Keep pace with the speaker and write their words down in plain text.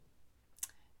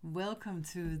Welcome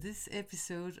to this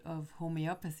episode of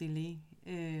Homeopathy,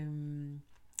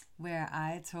 where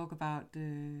I talk about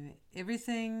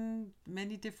everything,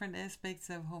 many different aspects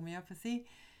of homeopathy,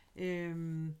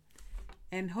 and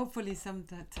hopefully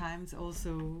sometimes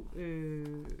also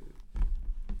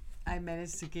I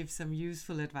manage to give some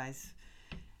useful advice.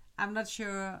 I'm not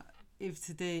sure if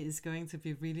today is going to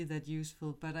be really that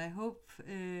useful, but I hope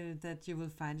that you will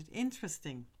find it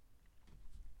interesting.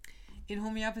 In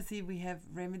homeopathy, we have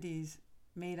remedies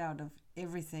made out of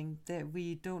everything that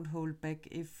we don't hold back.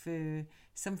 If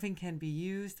something can be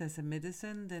used as a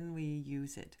medicine, then we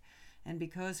use it. And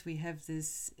because we have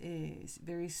this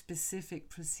very specific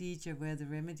procedure where the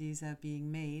remedies are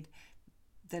being made,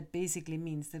 that basically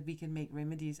means that we can make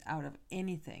remedies out of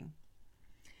anything.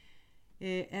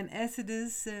 And as it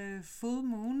is full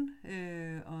moon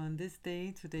on this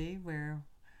day today, where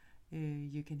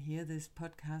you can hear this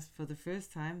podcast for the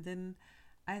first time, then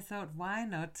I thought, why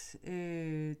not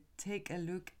take a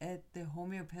look at the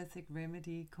homeopathic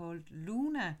remedy called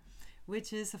Luna,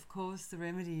 which is, of course, the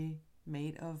remedy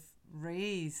made of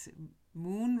rays,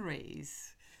 moon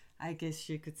rays, I guess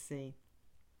you could say.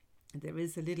 There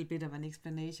is a little bit of an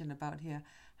explanation about here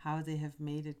how they have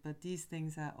made it, but these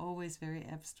things are always very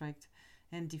abstract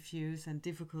and diffuse and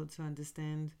difficult to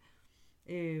understand.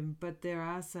 But there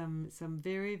are some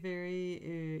very,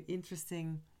 very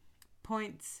interesting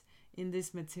points in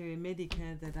this Materia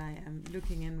Medica that I am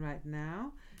looking in right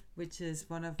now, which is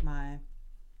one of my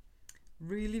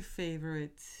really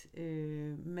favorite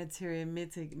Materia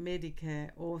Medica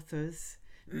authors,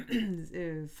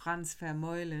 Frans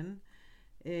Vermeulen.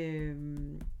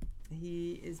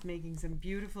 He is making some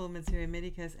beautiful Materia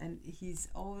Medicas, and he's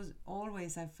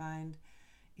always I find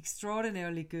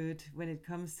extraordinarily good when it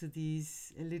comes to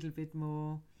these a little bit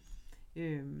more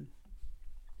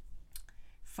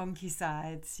funky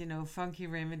sides, funky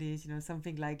remedies,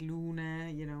 something like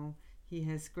Luna, he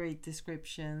has great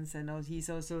descriptions, and he's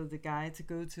also the guy to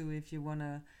go to if you want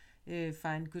to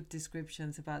find good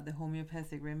descriptions about the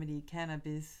homeopathic remedy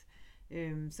cannabis.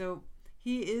 So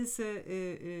he is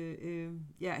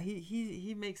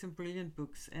he makes some brilliant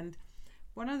books. And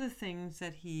one of the things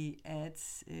that he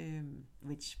adds,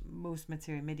 which most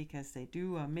Materia Medicas they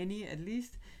do, or many at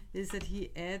least, is that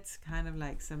he adds kind of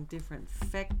like some different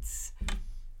facts,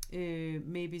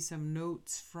 maybe some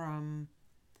notes from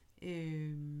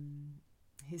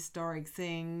historic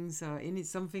things or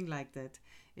something like that.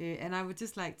 And I would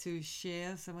just like to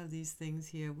share some of these things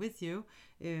here with you,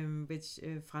 which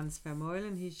Frans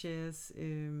Vermeulen he shares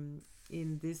in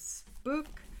this book,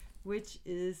 which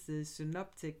is the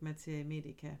Synoptic Materia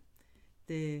Medica,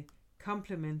 the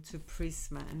complement to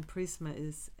Prisma. And Prisma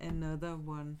is another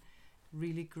one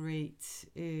really great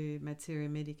Materia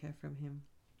Medica from him.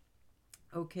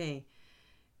 Okay,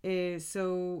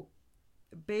 so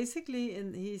basically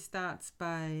he starts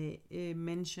by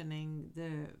mentioning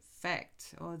the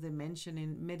fact, or the mention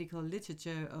in medical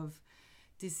literature, of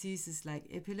diseases like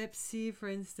epilepsy, for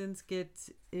instance, get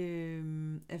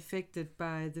affected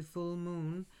by the full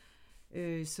moon.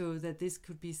 So that this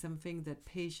could be something that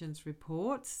patients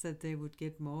report, that they would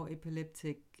get more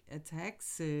epileptic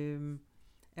attacks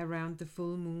around the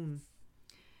full moon.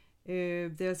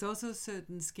 There's also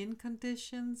certain skin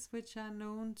conditions which are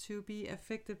known to be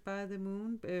affected by the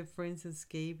moon, for instance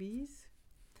scabies.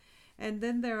 And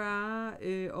then there are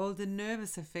all the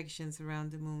nervous affections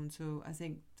around the moon. So I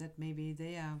think that maybe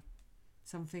they are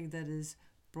something that is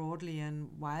broadly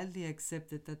and widely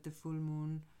accepted, that the full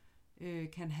moon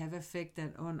can have effect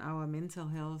on our mental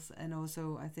health. And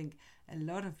also I think a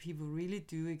lot of people really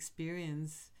do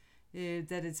experience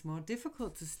that it's more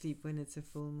difficult to sleep when it's a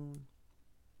full moon.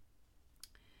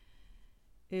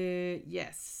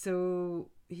 Yes,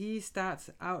 so he starts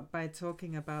out by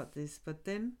talking about this, but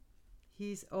then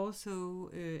he's also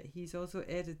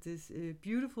added this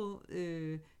beautiful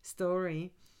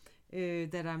story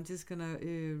that I'm just gonna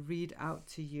read out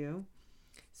to you.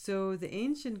 So the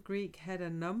ancient Greek had a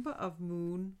number of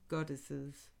moon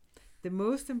goddesses. The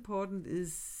most important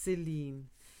is Selene,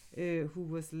 who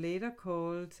was later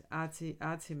called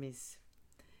Artemis.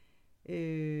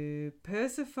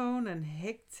 Persephone and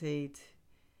Hecate.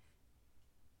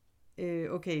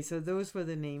 Okay, so those were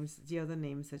the other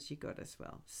names that she got as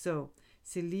well. So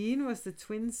Selene was the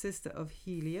twin sister of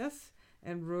Helios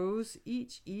and rose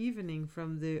each evening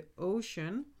from the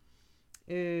ocean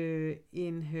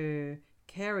in her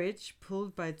carriage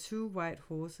pulled by 2 white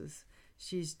horses.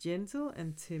 She is gentle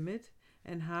and timid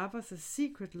and harbors a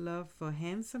secret love for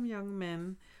handsome young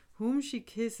men whom she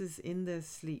kisses in their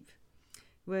sleep.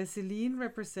 Where Selene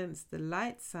represents the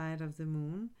light side of the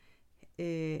moon,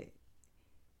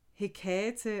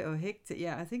 Hecate or Hecate,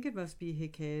 yeah, I think it must be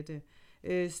Hecate,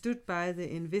 stood by the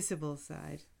invisible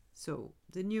side, so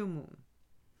the new moon.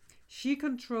 She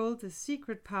controlled the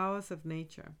secret powers of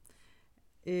nature.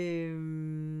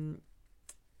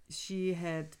 She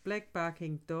had black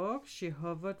barking dogs. She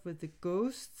hovered with the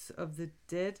ghosts of the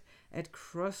dead at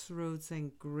crossroads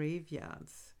and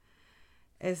graveyards.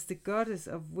 As the goddess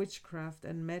of witchcraft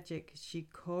and magic, she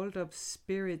called up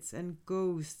spirits and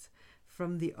ghosts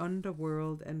from the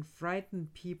underworld and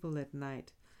frightened people at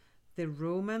night. The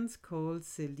Romans called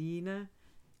Selena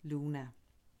Luna.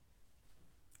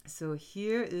 So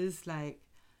here is like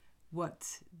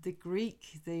what the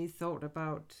Greek they thought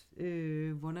about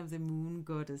one of the moon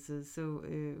goddesses. So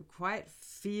quite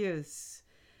fierce,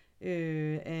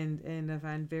 and I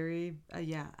find very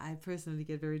I personally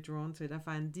get very drawn to it. I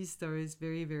find these stories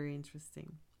very, very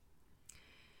interesting.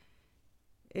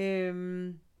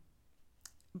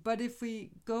 But if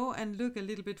we go and look a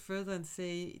little bit further and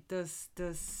say,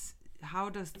 how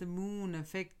does the moon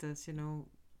affect us?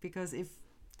 Because if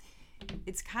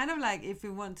it's kind of like if we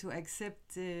want to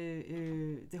accept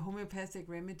the homeopathic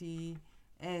remedy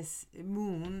as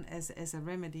moon as a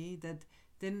remedy, that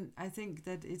then I think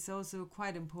that it's also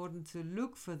quite important to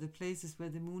look for the places where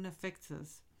the moon affects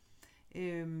us,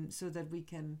 so that we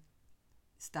can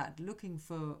start looking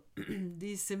for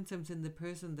these symptoms in the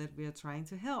person that we are trying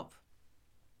to help.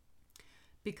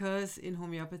 Because in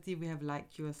homeopathy we have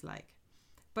like cures like.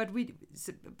 But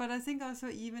I think also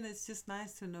even it's just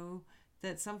nice to know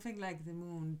that something like the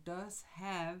moon does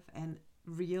have a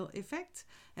real effect.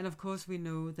 And of course we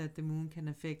know that the moon can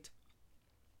affect,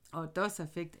 or does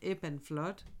affect, ebb and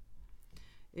flood,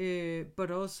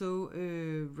 but also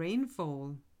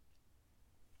rainfall.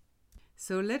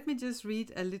 So let me just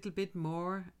read a little bit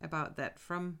more about that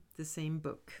from the same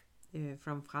book,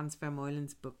 from Frans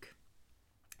Vermeulen's book.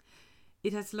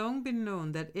 It has long been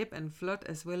known that ebb and flood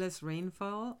as well as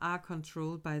rainfall are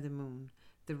controlled by the moon.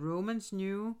 The Romans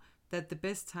knew that the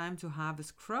best time to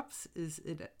harvest crops is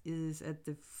at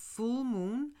the full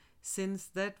moon, since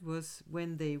that was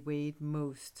when they weighed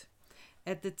most.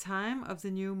 At the time of the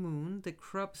new moon, the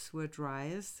crops were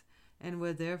driest and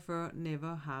were therefore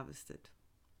never harvested.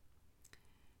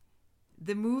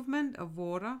 The movement of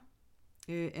water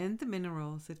and the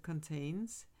minerals it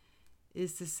contains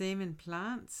is the same in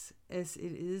plants as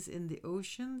it is in the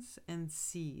oceans and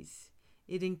seas.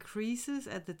 It increases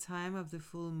at the time of the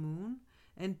full moon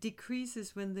and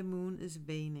decreases when the moon is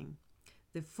waning.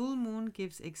 The full moon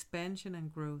gives expansion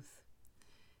and growth.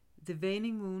 The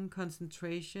waning moon,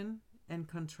 concentration and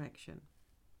contraction.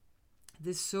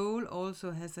 The soul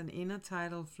also has an inner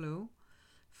tidal flow,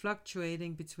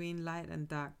 fluctuating between light and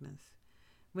darkness.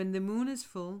 When the moon is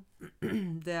full,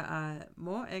 there are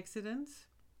more accidents.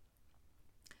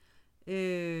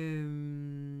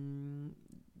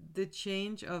 The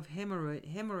change of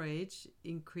hemorrhage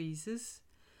increases,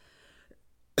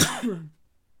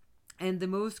 and the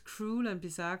most cruel and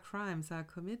bizarre crimes are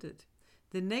committed.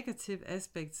 The negative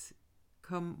aspects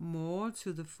come more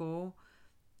to the fore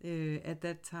at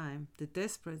that time. The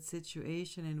desperate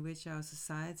situation in which our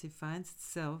society finds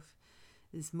itself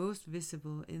is most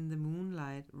visible in the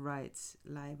moonlight, writes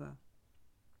Leiber.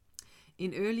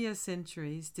 In earlier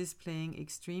centuries, displaying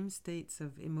extreme states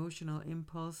of emotional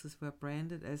impulses were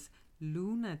branded as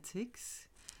lunatics,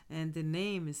 and the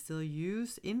name is still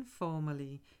used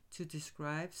informally to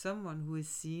describe someone who is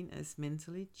seen as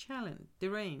mentally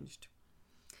deranged.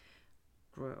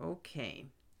 Okay.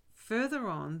 Further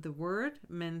on, the word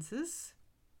menses,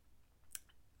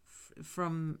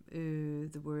 from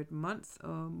the word month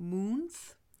or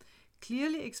moons,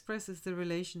 clearly expresses the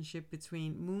relationship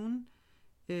between moon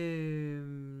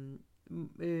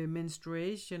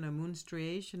menstruation or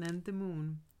menstruation and the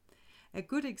moon. A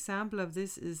good example of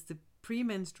this is the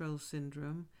premenstrual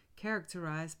syndrome,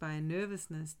 characterized by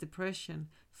nervousness, depression,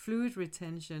 fluid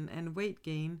retention, and weight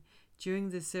gain during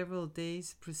the several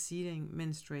days preceding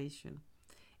menstruation.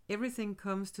 Everything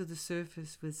comes to the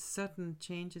surface with sudden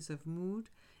changes of mood,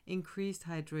 increased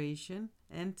hydration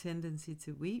and tendency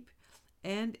to weep,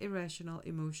 and irrational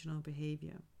emotional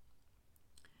behavior.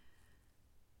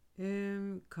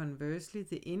 Conversely,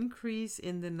 the increase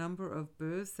in the number of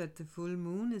births at the full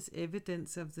moon is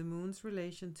evidence of the moon's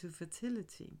relation to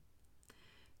fertility.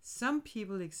 Some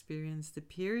people experience the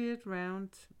period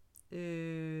round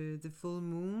the full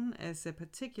moon as a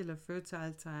particular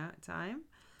fertile time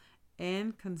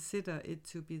and consider it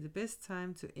to be the best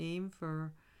time to aim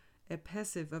for a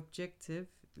passive objective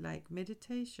like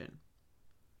meditation.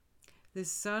 The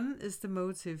sun is the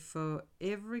motive for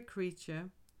every creature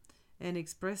and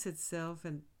express itself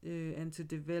and to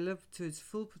develop to its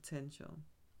full potential.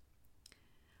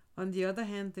 On the other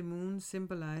hand, the moon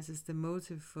symbolizes the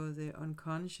motive for the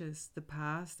unconscious, the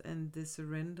past, and the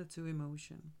surrender to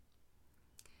emotion.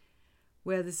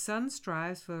 Where the sun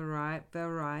strives for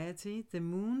variety, the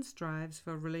moon strives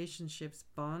for relationships,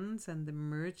 bonds, and the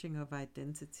merging of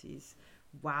identities.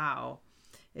 Wow.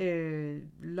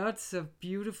 Lots of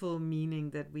beautiful meaning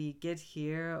that we get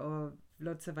here, or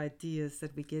lots of ideas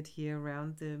that we get here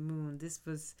around the moon. This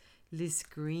was Liz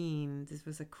Green. This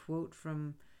was a quote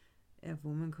from a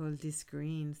woman called Liz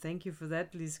Green. Thank you for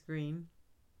that, Liz Green.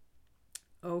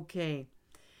 Okay.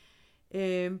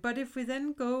 But if we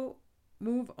then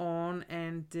move on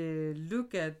and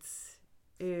look at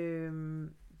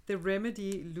the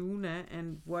remedy Luna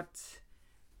and what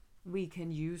we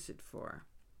can use it for.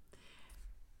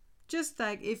 Just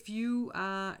like if you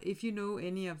know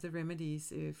any of the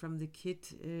remedies from the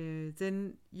kit,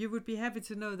 then you would be happy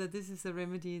to know that this is a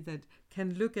remedy that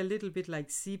can look a little bit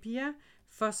like sepia,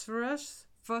 phosphorus,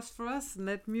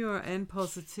 netmure, and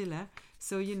pulsatilla.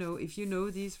 So if you know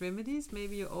these remedies,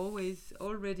 maybe you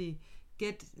already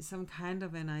get some kind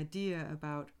of an idea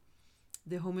about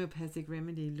the homeopathic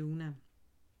remedy Luna.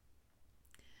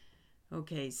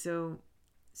 Okay, so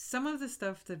some of the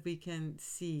stuff that we can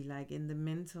see, like in the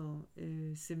mental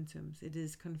symptoms, it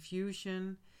is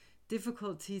confusion,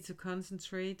 difficulty to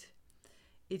concentrate.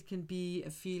 It can be a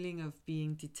feeling of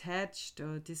being detached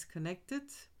or disconnected.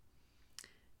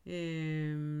 There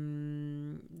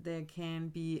can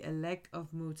be a lack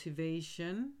of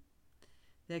motivation.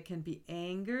 There can be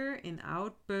anger and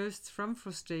outbursts from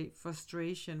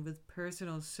frustration with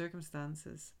personal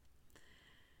circumstances.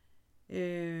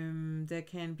 There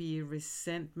can be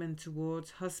resentment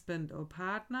towards husband or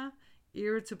partner,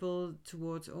 irritable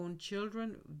towards own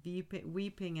children,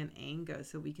 weeping and anger.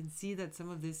 So we can see that some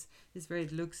of this is where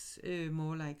it looks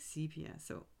more like sepia.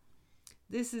 So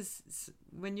this is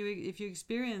if you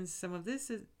experience some of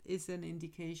this, is an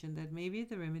indication that maybe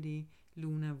the remedy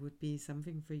Luna would be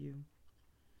something for you.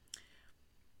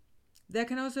 There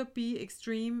can also be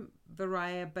extreme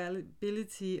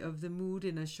variability of the mood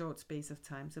in a short space of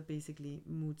time, so basically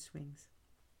mood swings.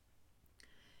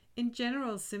 In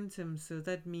general symptoms, so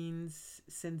that means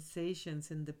sensations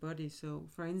in the body. So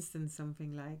for instance,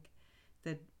 something like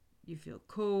that you feel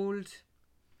cold,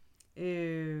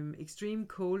 extreme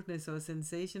coldness or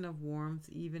sensation of warmth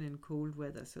even in cold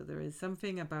weather. So there is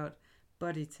something about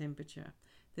body temperature.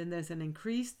 Then there's an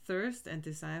increased thirst and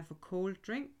desire for cold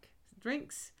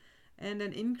drinks, and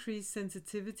an increased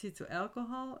sensitivity to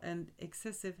alcohol and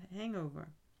excessive hangover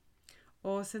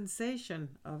or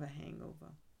sensation of a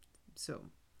hangover.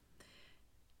 So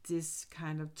this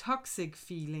kind of toxic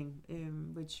feeling,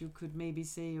 which you could maybe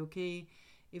say, okay,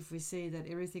 if we say that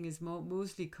everything is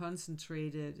mostly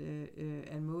concentrated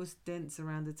and most dense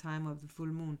around the time of the full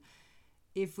moon,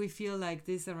 if we feel like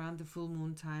this around the full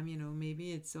moon time,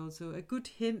 maybe it's also a good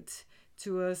hint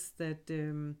to us that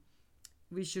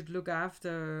we should look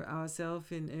after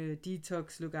ourselves in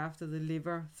detox, look after the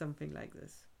liver, something like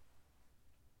this.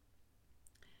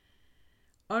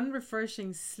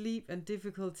 Unrefreshing sleep and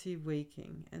difficulty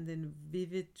waking, and then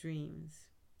vivid dreams.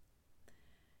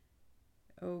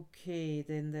 Okay,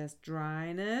 then there's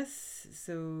dryness,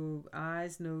 so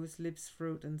eyes, nose, lips,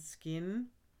 throat, and skin.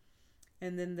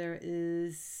 And then there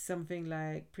is something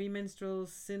like premenstrual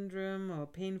syndrome or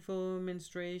painful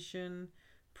menstruation,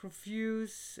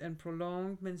 profuse and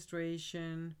prolonged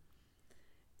menstruation,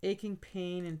 aching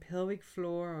pain in pelvic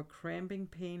floor or cramping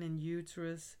pain in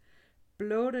uterus,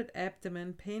 bloated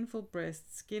abdomen, painful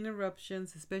breasts, skin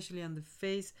eruptions, especially on the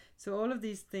face. So all of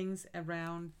these things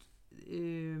around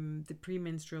the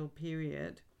premenstrual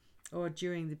period or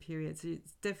during the period. So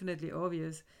it's definitely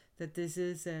obvious that this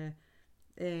is a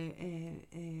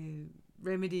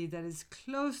remedy that is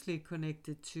closely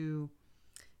connected to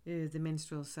the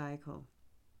menstrual cycle.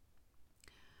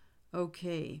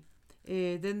 Okay,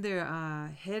 then there are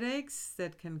headaches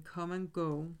that can come and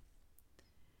go,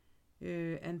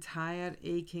 and tired,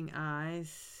 aching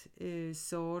eyes,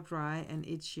 sore, dry, and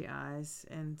itchy eyes,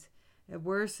 and a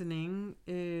worsening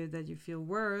that you feel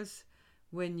worse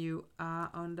when you are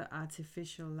under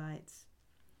artificial lights.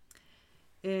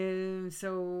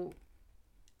 So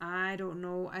I don't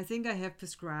know. I think I have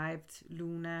prescribed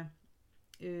Luna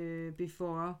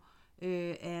before,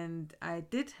 and I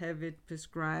did have it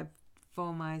prescribed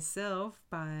for myself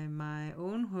by my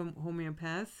own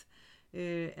homeopath,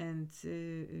 and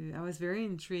I was very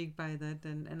intrigued by that,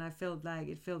 and I felt like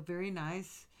it felt very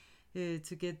nice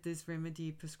to get this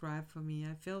remedy prescribed for me.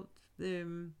 I felt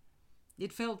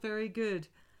it felt very good,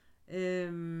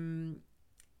 and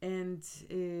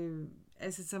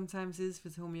as it sometimes is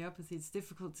with homeopathy, it's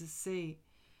difficult to say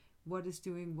what is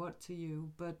doing what to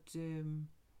you, but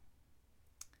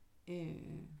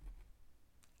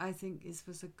I think this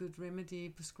was a good remedy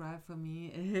prescribed for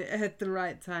me at the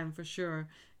right time for sure.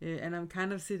 And I'm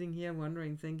kind of sitting here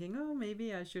wondering, thinking, oh,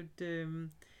 maybe I should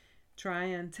try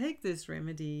and take this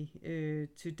remedy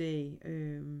today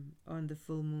on the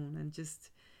full moon and just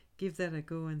give that a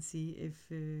go and see if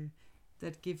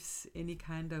that gives any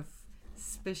kind of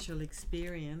special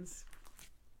experience.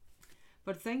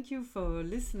 But thank you for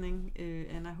listening,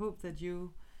 and I hope that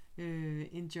you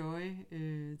enjoy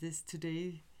this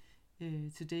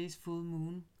today's full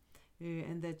moon,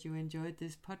 and that you enjoyed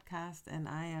this podcast. And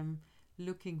I am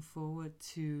looking forward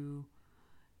to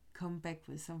come back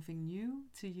with something new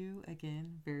to you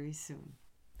again very soon.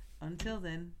 Until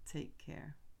then, take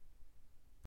care.